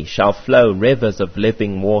belly shall flow rivers of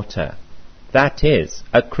living water." That is,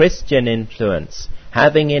 a Christian influence,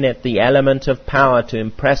 having in it the element of power to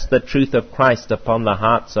impress the truth of Christ upon the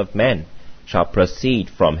hearts of men, shall proceed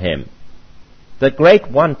from him. The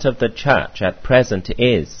great want of the church at present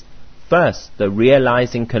is, first, the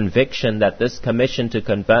realizing conviction that this commission to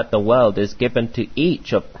convert the world is given to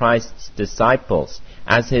each of Christ's disciples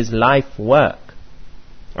as his life work.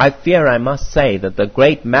 I fear I must say that the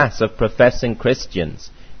great mass of professing Christians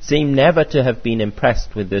seem never to have been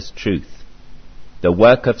impressed with this truth. The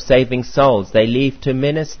work of saving souls they leave to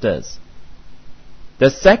ministers.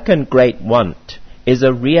 The second great want is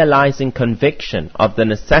a realizing conviction of the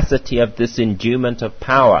necessity of this endowment of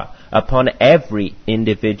power upon every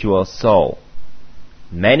individual soul.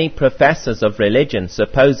 Many professors of religion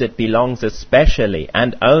suppose it belongs especially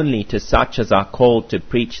and only to such as are called to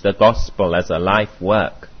preach the gospel as a life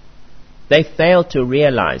work. They fail to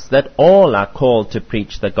realize that all are called to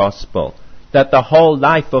preach the gospel, that the whole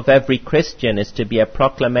life of every Christian is to be a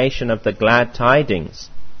proclamation of the glad tidings.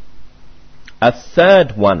 A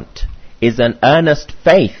third want is an earnest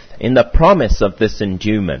faith in the promise of this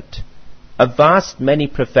endowment. A vast many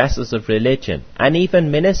professors of religion, and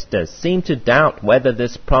even ministers, seem to doubt whether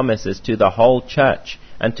this promise is to the whole church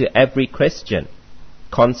and to every Christian.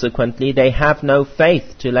 Consequently, they have no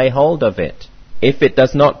faith to lay hold of it. If it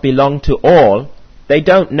does not belong to all, they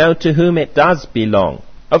don't know to whom it does belong.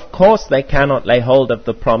 Of course they cannot lay hold of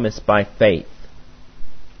the promise by faith.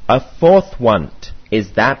 A fourth want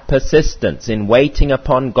is that persistence in waiting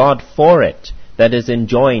upon God for it that is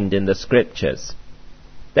enjoined in the Scriptures.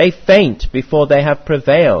 They faint before they have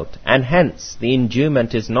prevailed, and hence the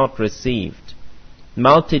endowment is not received.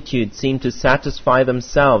 Multitudes seem to satisfy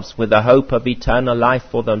themselves with the hope of eternal life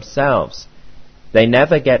for themselves. They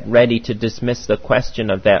never get ready to dismiss the question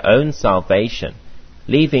of their own salvation,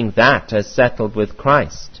 leaving that as settled with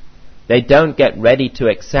Christ. They don't get ready to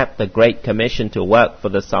accept the Great Commission to work for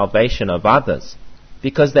the salvation of others,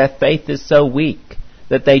 because their faith is so weak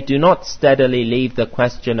that they do not steadily leave the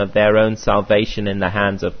question of their own salvation in the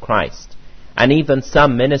hands of Christ. And even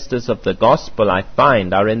some ministers of the gospel, I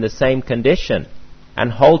find, are in the same condition,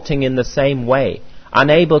 and halting in the same way,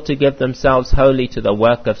 unable to give themselves wholly to the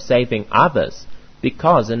work of saving others,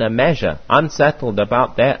 because in a measure unsettled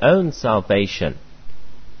about their own salvation.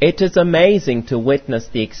 It is amazing to witness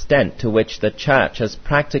the extent to which the Church has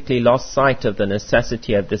practically lost sight of the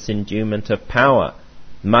necessity of this endowment of power.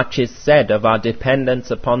 Much is said of our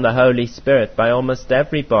dependence upon the Holy Spirit by almost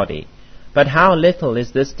everybody, but how little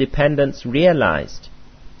is this dependence realized?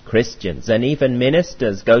 Christians and even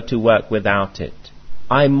ministers go to work without it.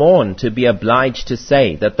 I mourn to be obliged to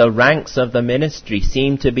say that the ranks of the ministry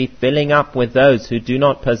seem to be filling up with those who do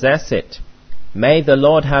not possess it. May the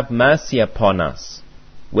Lord have mercy upon us.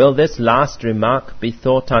 Will this last remark be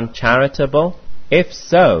thought uncharitable? If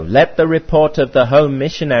so, let the report of the Home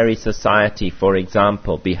Missionary Society, for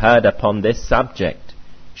example, be heard upon this subject.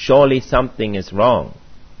 Surely something is wrong.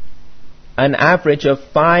 An average of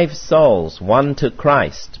 5 souls won to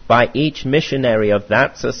Christ by each missionary of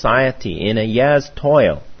that society in a year's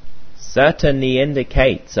toil certainly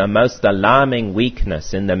indicates a most alarming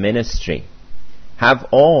weakness in the ministry. Have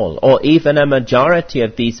all, or even a majority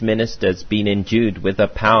of these ministers been endued with the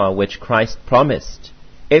power which Christ promised?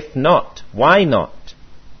 If not, why not?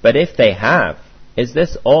 But if they have, is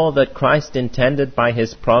this all that Christ intended by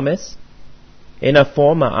his promise? In a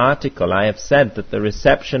former article I have said that the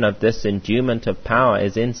reception of this endowment of power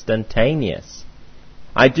is instantaneous.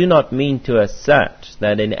 I do not mean to assert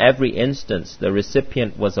that in every instance the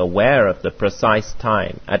recipient was aware of the precise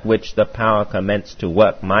time at which the power commenced to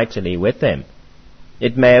work mightily with him.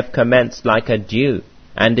 It may have commenced like a dew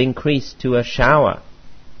and increased to a shower.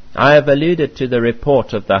 I have alluded to the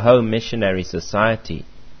report of the Home Missionary Society.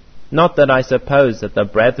 Not that I suppose that the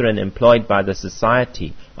brethren employed by the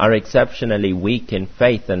Society are exceptionally weak in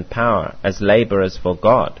faith and power as labourers for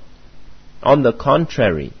God. On the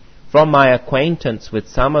contrary, from my acquaintance with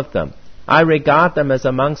some of them, I regard them as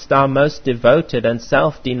amongst our most devoted and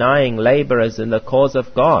self-denying labourers in the cause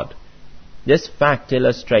of God. This fact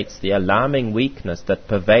illustrates the alarming weakness that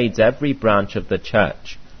pervades every branch of the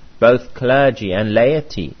Church, both clergy and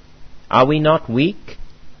laity. Are we not weak?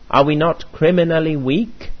 Are we not criminally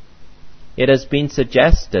weak? It has been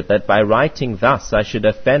suggested that by writing thus I should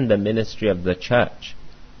offend the ministry of the Church.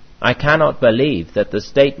 I cannot believe that the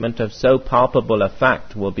statement of so palpable a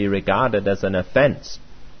fact will be regarded as an offence.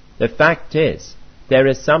 The fact is, there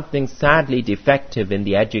is something sadly defective in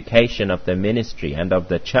the education of the ministry and of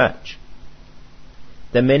the Church.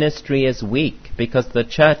 The ministry is weak because the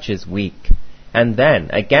Church is weak, and then,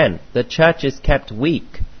 again, the Church is kept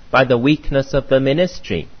weak by the weakness of the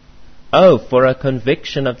ministry. Oh, for a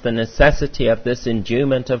conviction of the necessity of this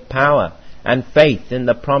endowment of power and faith in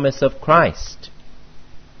the promise of Christ.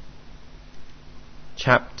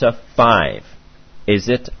 Chapter 5. Is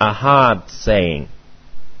it a hard saying?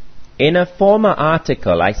 In a former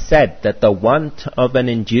article I said that the want of an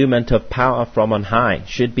endowment of power from on high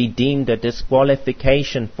should be deemed a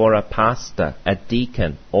disqualification for a pastor, a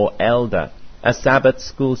deacon or elder, a Sabbath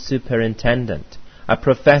school superintendent, a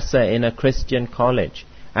professor in a Christian college,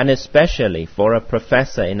 and especially for a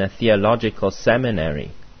professor in a theological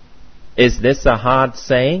seminary. Is this a hard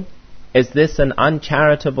saying? Is this an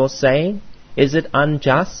uncharitable saying? Is it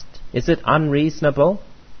unjust? Is it unreasonable?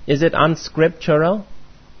 Is it unscriptural?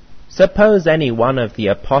 Suppose any one of the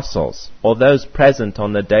apostles, or those present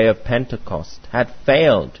on the day of Pentecost, had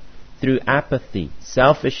failed through apathy,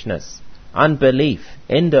 selfishness, unbelief,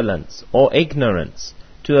 indolence, or ignorance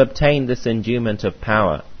to obtain this endowment of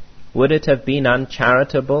power. Would it have been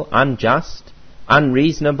uncharitable, unjust,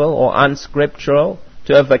 unreasonable, or unscriptural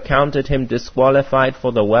to have accounted him disqualified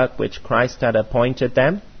for the work which Christ had appointed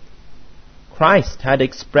them? Christ had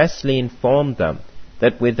expressly informed them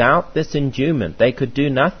that without this endowment they could do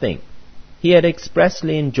nothing. He had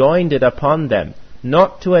expressly enjoined it upon them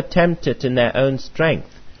not to attempt it in their own strength,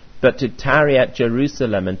 but to tarry at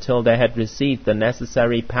Jerusalem until they had received the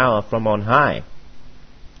necessary power from on high.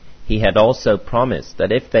 He had also promised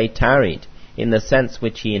that if they tarried in the sense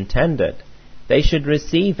which he intended, they should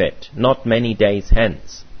receive it not many days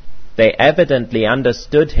hence. They evidently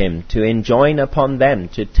understood him to enjoin upon them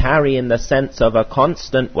to tarry in the sense of a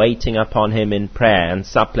constant waiting upon him in prayer and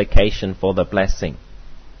supplication for the blessing.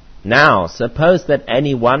 Now, suppose that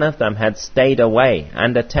any one of them had stayed away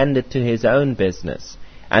and attended to his own business,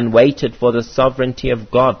 and waited for the sovereignty of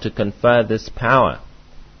God to confer this power,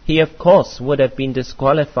 he of course would have been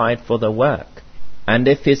disqualified for the work. And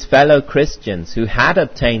if his fellow Christians who had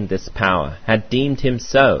obtained this power had deemed him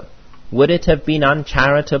so, would it have been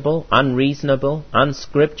uncharitable, unreasonable,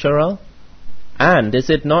 unscriptural? And is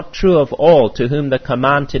it not true of all to whom the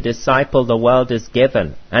command to disciple the world is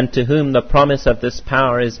given, and to whom the promise of this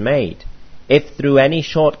power is made, if through any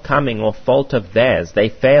shortcoming or fault of theirs they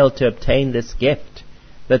fail to obtain this gift,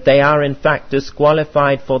 that they are in fact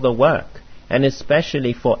disqualified for the work, and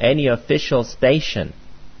especially for any official station?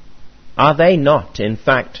 Are they not, in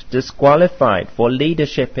fact, disqualified for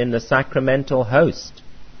leadership in the sacramental host?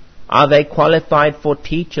 Are they qualified for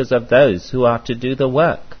teachers of those who are to do the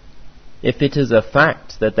work? If it is a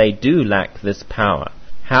fact that they do lack this power,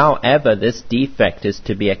 however this defect is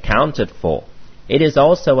to be accounted for, it is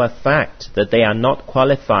also a fact that they are not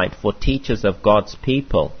qualified for teachers of God's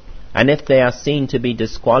people, and if they are seen to be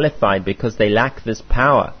disqualified because they lack this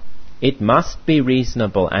power, it must be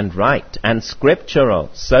reasonable and right and scriptural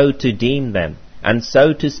so to deem them, and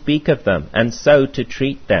so to speak of them, and so to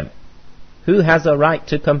treat them. Who has a right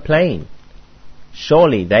to complain?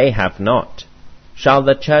 Surely they have not. Shall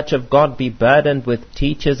the Church of God be burdened with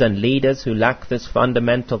teachers and leaders who lack this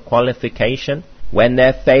fundamental qualification, when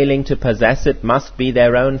their failing to possess it must be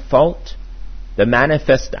their own fault? The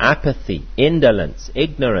manifest apathy, indolence,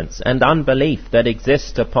 ignorance, and unbelief that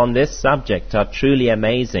exist upon this subject are truly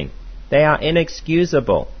amazing. They are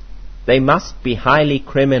inexcusable. They must be highly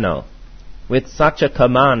criminal. With such a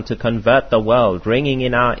command to convert the world ringing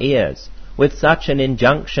in our ears, with such an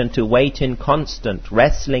injunction to wait in constant,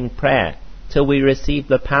 wrestling prayer till we receive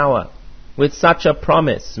the power, with such a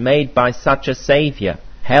promise made by such a Saviour,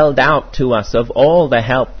 held out to us of all the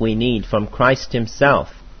help we need from Christ himself,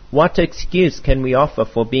 what excuse can we offer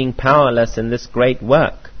for being powerless in this great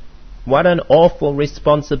work? What an awful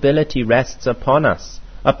responsibility rests upon us,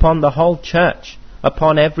 upon the whole Church,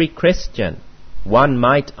 upon every Christian. One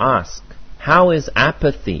might ask, how is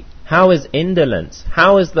apathy, how is indolence,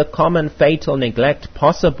 how is the common fatal neglect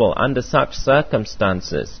possible under such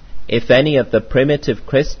circumstances? If any of the primitive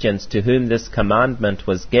Christians to whom this commandment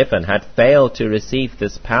was given had failed to receive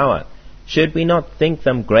this power, should we not think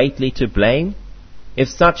them greatly to blame? If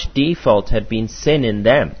such default had been sin in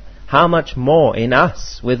them, how much more in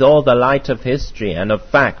us, with all the light of history and of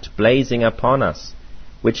fact blazing upon us,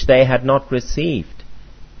 which they had not received?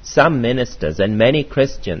 Some ministers and many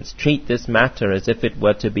Christians treat this matter as if it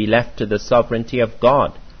were to be left to the sovereignty of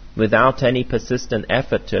God, without any persistent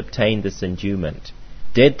effort to obtain this endowment.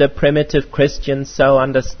 Did the primitive Christians so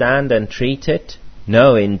understand and treat it?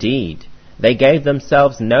 No, indeed. They gave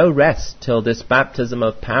themselves no rest till this baptism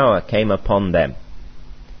of power came upon them.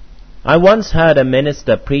 I once heard a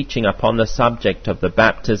minister preaching upon the subject of the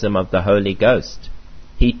baptism of the Holy Ghost.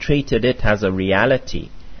 He treated it as a reality,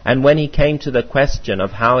 and when he came to the question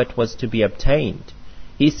of how it was to be obtained,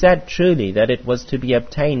 he said truly that it was to be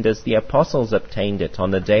obtained as the apostles obtained it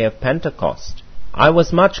on the day of Pentecost. I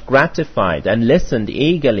was much gratified and listened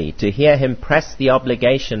eagerly to hear him press the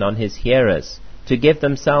obligation on his hearers to give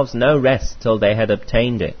themselves no rest till they had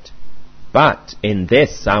obtained it. But in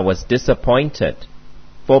this I was disappointed,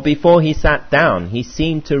 for before he sat down he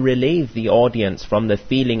seemed to relieve the audience from the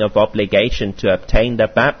feeling of obligation to obtain the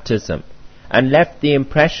baptism, and left the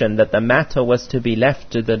impression that the matter was to be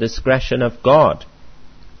left to the discretion of God,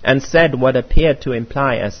 and said what appeared to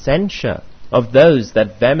imply a censure of those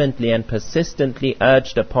that vehemently and persistently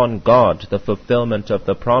urged upon God the fulfillment of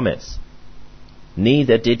the promise.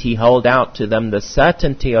 Neither did he hold out to them the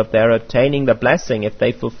certainty of their obtaining the blessing if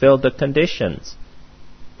they fulfilled the conditions.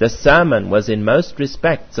 The sermon was in most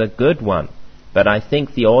respects a good one, but I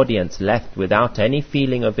think the audience left without any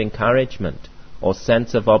feeling of encouragement or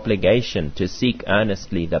sense of obligation to seek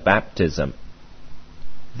earnestly the baptism.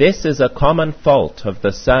 This is a common fault of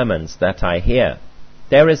the sermons that I hear.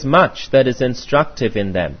 There is much that is instructive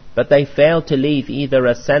in them, but they fail to leave either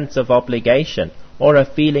a sense of obligation or a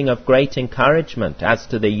feeling of great encouragement as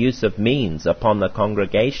to the use of means upon the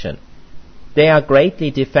congregation. They are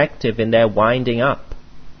greatly defective in their winding up.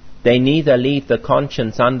 They neither leave the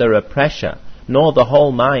conscience under a pressure, nor the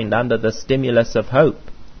whole mind under the stimulus of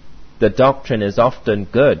hope. The doctrine is often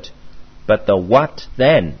good, but the what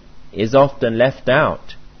then is often left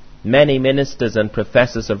out. Many ministers and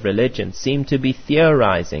professors of religion seem to be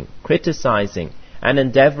theorizing, criticizing, and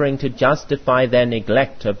endeavoring to justify their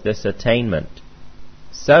neglect of this attainment.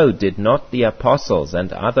 So did not the apostles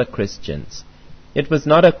and other Christians. It was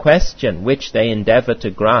not a question which they endeavored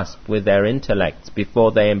to grasp with their intellects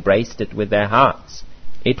before they embraced it with their hearts.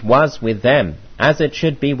 It was with them, as it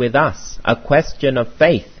should be with us, a question of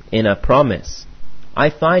faith in a promise. I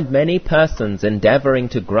find many persons endeavoring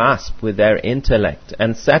to grasp with their intellect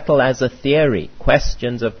and settle as a theory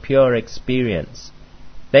questions of pure experience.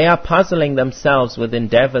 They are puzzling themselves with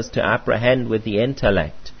endeavors to apprehend with the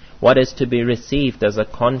intellect what is to be received as a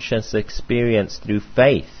conscious experience through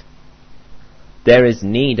faith. There is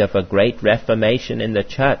need of a great reformation in the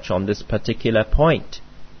Church on this particular point.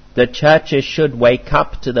 The churches should wake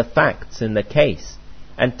up to the facts in the case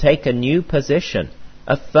and take a new position,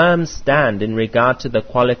 a firm stand in regard to the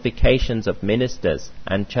qualifications of ministers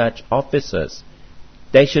and church officers.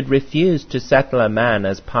 They should refuse to settle a man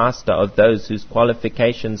as pastor of those whose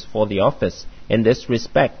qualifications for the office in this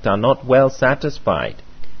respect are not well satisfied.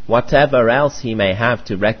 Whatever else he may have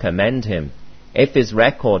to recommend him, if his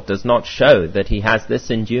record does not show that he has this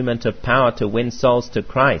endowment of power to win souls to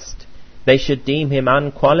Christ, they should deem him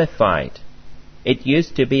unqualified. It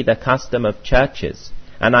used to be the custom of churches,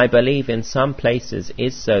 and I believe in some places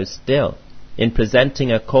is so still, in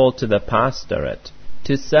presenting a call to the pastorate,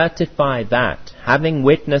 to certify that, having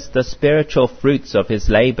witnessed the spiritual fruits of his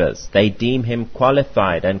labors, they deem him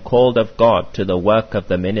qualified and called of God to the work of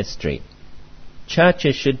the ministry.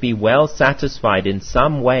 Churches should be well satisfied in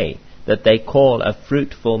some way that they call a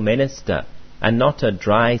fruitful minister, and not a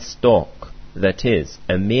dry stalk, that is,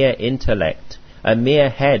 a mere intellect, a mere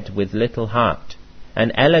head with little heart,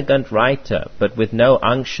 an elegant writer but with no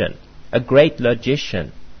unction, a great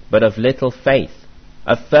logician but of little faith,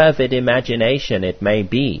 a fervid imagination it may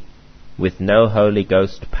be, with no Holy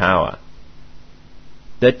Ghost power.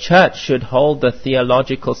 The Church should hold the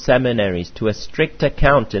theological seminaries to a strict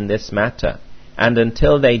account in this matter, and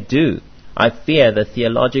until they do, I fear the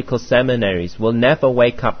theological seminaries will never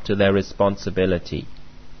wake up to their responsibility.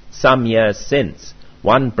 Some years since,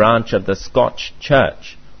 one branch of the Scotch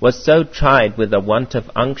Church was so tried with the want of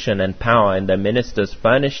unction and power in the ministers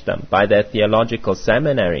furnished them by their theological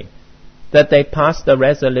seminary, that they passed a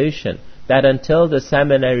resolution that until the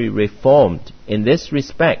seminary reformed in this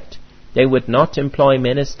respect, they would not employ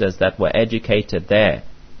ministers that were educated there.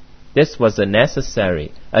 This was a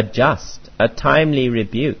necessary, a just, a timely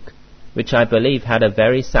rebuke, which I believe had a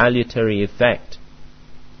very salutary effect.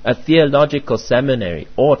 A theological seminary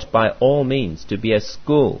ought by all means to be a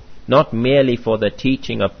school, not merely for the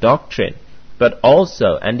teaching of doctrine, but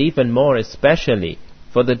also, and even more especially,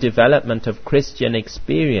 for the development of Christian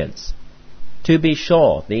experience. To be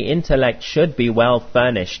sure, the intellect should be well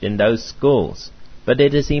furnished in those schools, but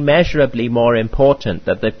it is immeasurably more important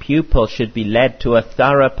that the pupil should be led to a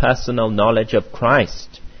thorough personal knowledge of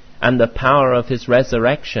Christ, and the power of his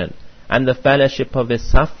resurrection, and the fellowship of his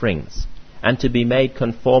sufferings, and to be made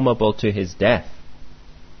conformable to his death.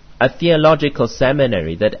 A theological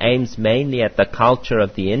seminary that aims mainly at the culture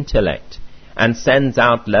of the intellect, and sends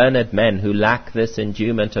out learned men who lack this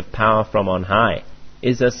endowment of power from on high,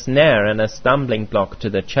 is a snare and a stumbling block to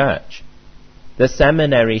the Church. The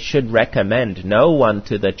seminary should recommend no one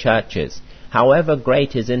to the churches, however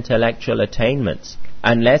great his intellectual attainments,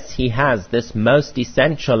 unless he has this most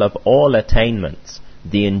essential of all attainments,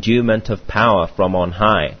 the endowment of power from on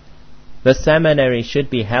high. The seminary should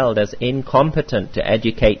be held as incompetent to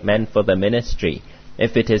educate men for the ministry,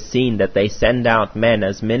 if it is seen that they send out men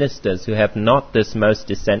as ministers who have not this most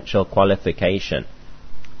essential qualification.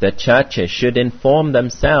 The churches should inform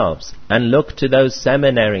themselves and look to those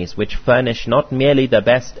seminaries which furnish not merely the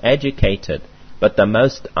best educated, but the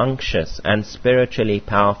most unctuous and spiritually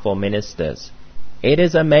powerful ministers. It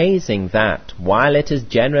is amazing that, while it is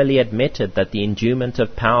generally admitted that the endowment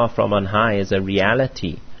of power from on high is a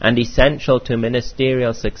reality and essential to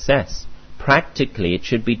ministerial success, practically it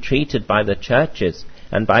should be treated by the churches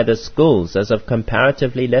and by the schools as of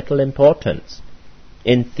comparatively little importance.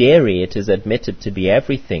 In theory it is admitted to be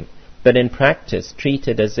everything, but in practice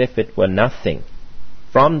treated as if it were nothing.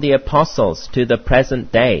 From the apostles to the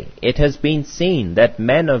present day, it has been seen that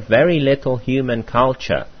men of very little human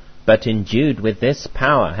culture, but endued with this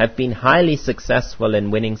power, have been highly successful in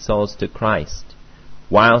winning souls to Christ,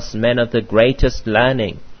 whilst men of the greatest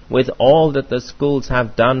learning, with all that the schools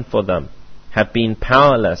have done for them, have been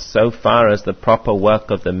powerless so far as the proper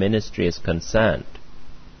work of the ministry is concerned.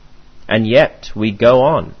 And yet we go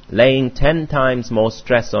on, laying 10 times more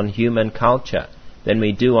stress on human culture than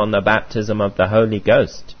we do on the baptism of the Holy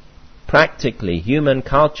Ghost. Practically, human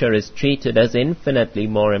culture is treated as infinitely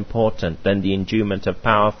more important than the endowment of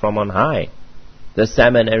power from on high. The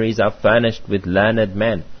seminaries are furnished with learned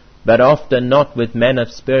men, but often not with men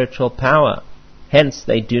of spiritual power. Hence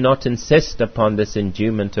they do not insist upon this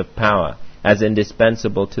endowment of power as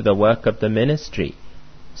indispensable to the work of the ministry.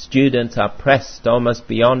 Students are pressed almost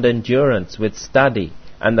beyond endurance with study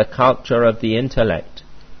and the culture of the intellect,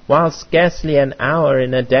 while scarcely an hour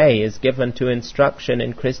in a day is given to instruction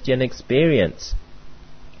in Christian experience.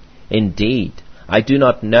 Indeed, I do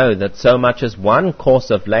not know that so much as one course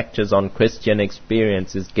of lectures on Christian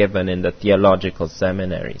experience is given in the theological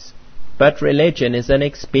seminaries. But religion is an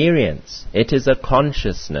experience. It is a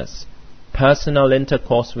consciousness. Personal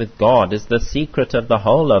intercourse with God is the secret of the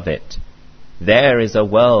whole of it. There is a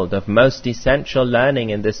world of most essential learning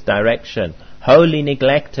in this direction, wholly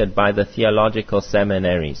neglected by the theological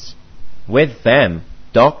seminaries. With them,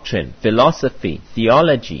 doctrine, philosophy,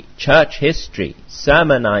 theology, church history,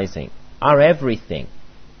 sermonizing are everything,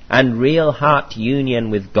 and real heart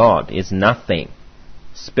union with God is nothing.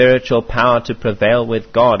 Spiritual power to prevail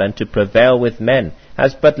with God and to prevail with men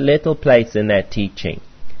has but little place in their teaching.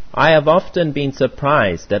 I have often been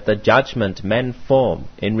surprised at the judgment men form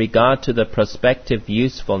in regard to the prospective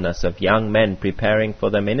usefulness of young men preparing for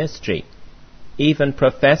the ministry. Even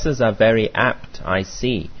professors are very apt, I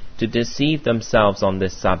see, to deceive themselves on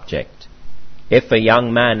this subject. If a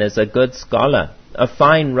young man is a good scholar, a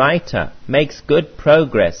fine writer, makes good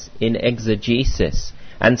progress in exegesis,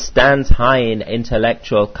 and stands high in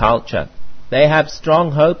intellectual culture, they have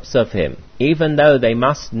strong hopes of him, even though they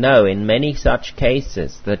must know in many such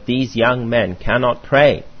cases that these young men cannot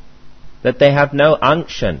pray, that they have no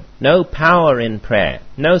unction, no power in prayer,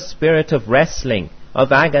 no spirit of wrestling,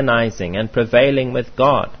 of agonizing and prevailing with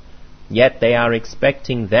God. Yet they are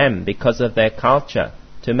expecting them, because of their culture,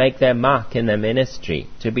 to make their mark in the ministry,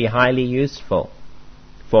 to be highly useful.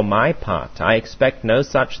 For my part, I expect no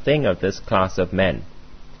such thing of this class of men.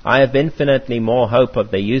 I have infinitely more hope of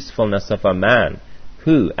the usefulness of a man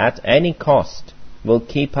who, at any cost, will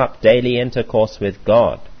keep up daily intercourse with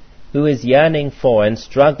God, who is yearning for and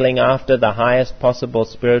struggling after the highest possible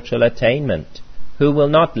spiritual attainment, who will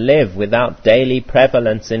not live without daily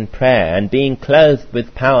prevalence in prayer and being clothed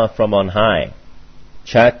with power from on high.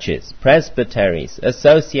 Churches, presbyteries,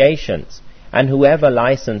 associations, and whoever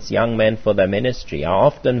license young men for the ministry are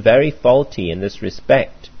often very faulty in this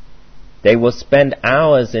respect. They will spend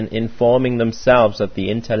hours in informing themselves of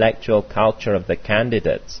the intellectual culture of the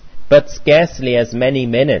candidates, but scarcely as many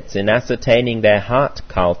minutes in ascertaining their heart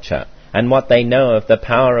culture and what they know of the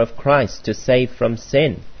power of Christ to save from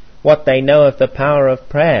sin, what they know of the power of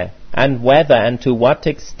prayer, and whether and to what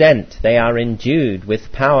extent they are endued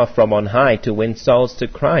with power from on high to win souls to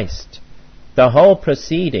Christ. The whole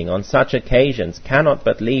proceeding on such occasions cannot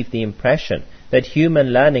but leave the impression that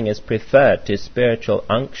human learning is preferred to spiritual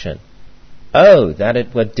unction. Oh, that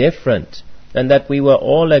it were different, and that we were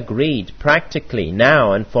all agreed practically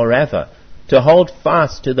now and forever to hold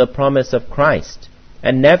fast to the promise of Christ,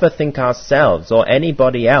 and never think ourselves or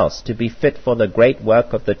anybody else to be fit for the great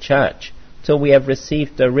work of the church, till we have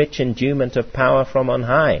received a rich endowment of power from on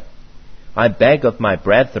high. I beg of my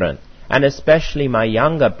brethren, and especially my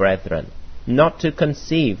younger brethren, not to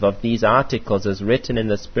conceive of these articles as written in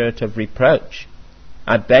the spirit of reproach.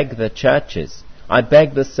 I beg the churches, I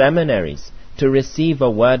beg the seminaries, to receive a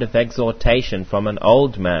word of exhortation from an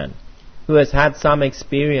old man, who has had some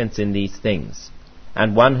experience in these things,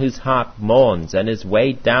 and one whose heart mourns and is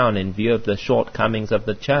weighed down in view of the shortcomings of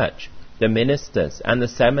the church, the ministers, and the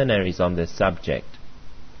seminaries on this subject.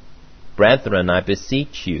 Brethren, I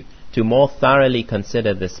beseech you to more thoroughly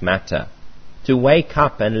consider this matter, to wake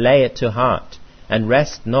up and lay it to heart, and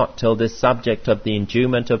rest not till this subject of the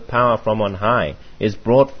endowment of power from on high is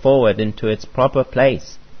brought forward into its proper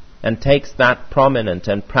place, and takes that prominent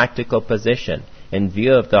and practical position in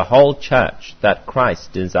view of the whole church that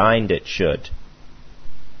Christ designed it should.